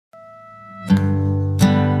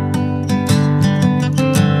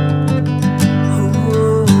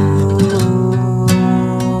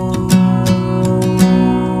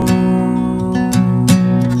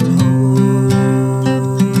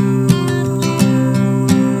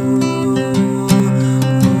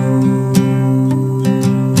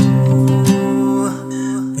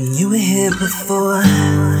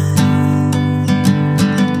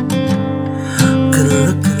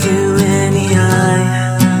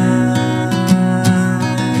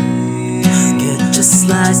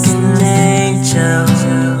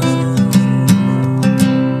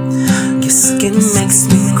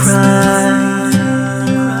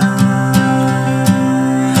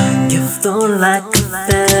like a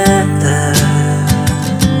feather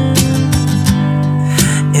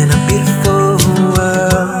in a beautiful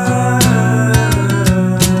world.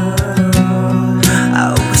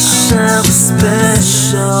 I wish I was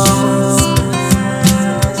special.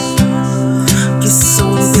 You're so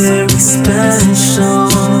very special,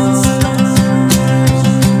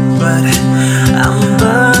 but I'm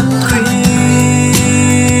a creep.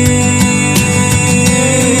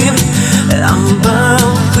 I'm a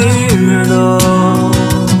weirdo.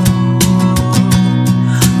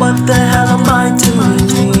 What the hell am I doing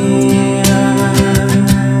here?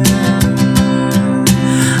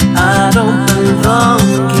 I don't belong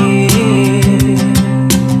here.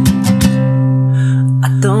 I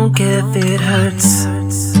don't care if it hurts.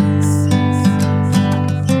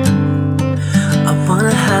 I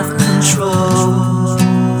wanna have control.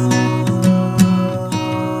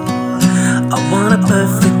 I want a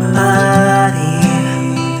perfect body.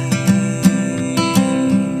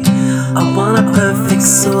 I want a perfect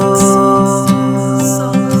soul.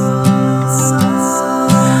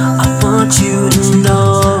 I want you to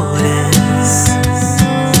notice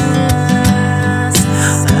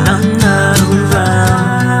when I'm not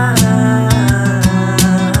around.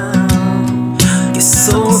 You're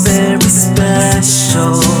so very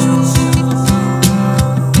special.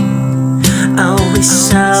 I wish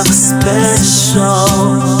I was special,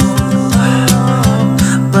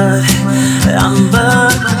 but I'm a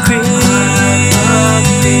creep.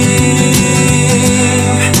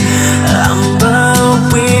 I'm a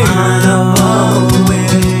weirdo.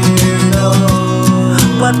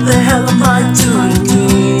 What the hell am I doing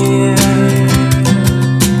here?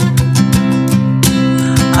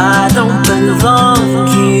 I don't belong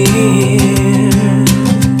here.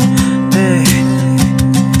 Hey.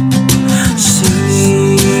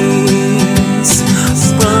 She's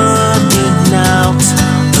running out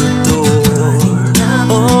the door.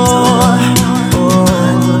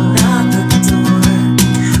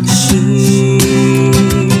 She's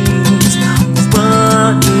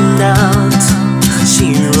running out. She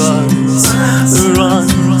runs,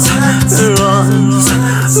 runs, runs,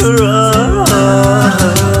 runs.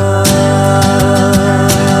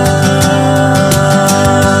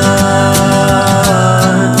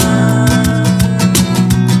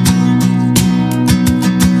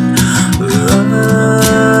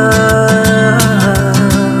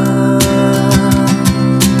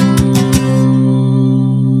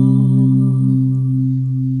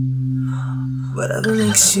 Whatever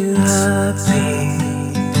makes you happy,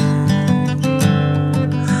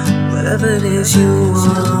 whatever it is you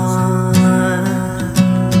want.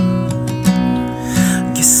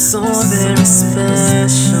 You're so very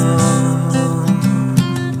special.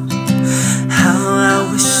 How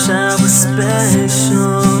I wish I was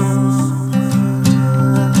special,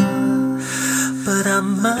 but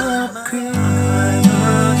I'm a creep.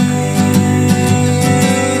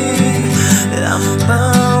 I'm a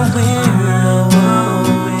weirdo.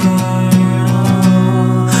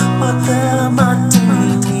 What the hell am I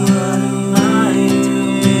doing here?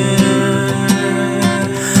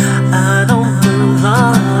 I don't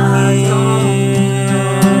belong here.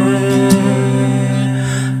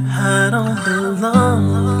 I don't belong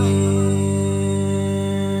here.